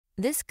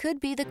This could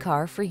be the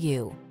car for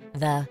you.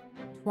 The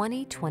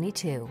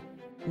 2022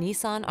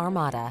 Nissan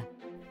Armada.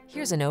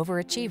 Here's an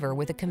overachiever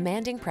with a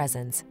commanding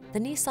presence, the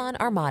Nissan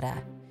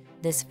Armada.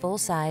 This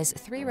full-size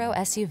three-row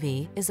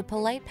SUV is a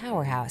polite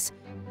powerhouse,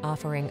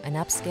 offering an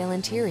upscale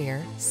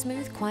interior,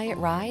 smooth, quiet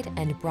ride,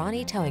 and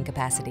brawny towing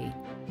capacity.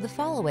 The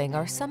following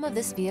are some of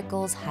this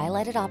vehicle's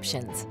highlighted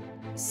options: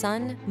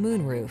 sun,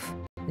 moonroof,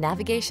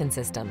 navigation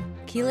system,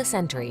 keyless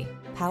entry,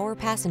 power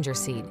passenger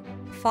seat,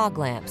 fog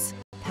lamps,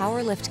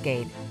 power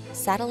liftgate,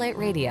 satellite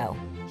radio,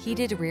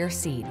 heated rear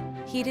seat,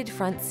 heated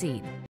front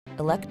seat,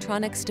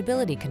 electronic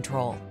stability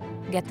control.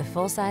 Get the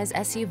full-size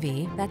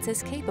SUV that's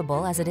as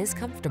capable as it is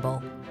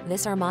comfortable.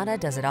 This Armada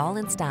does it all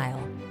in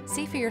style.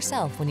 See for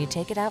yourself when you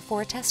take it out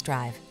for a test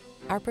drive.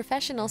 Our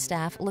professional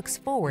staff looks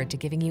forward to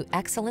giving you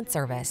excellent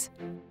service.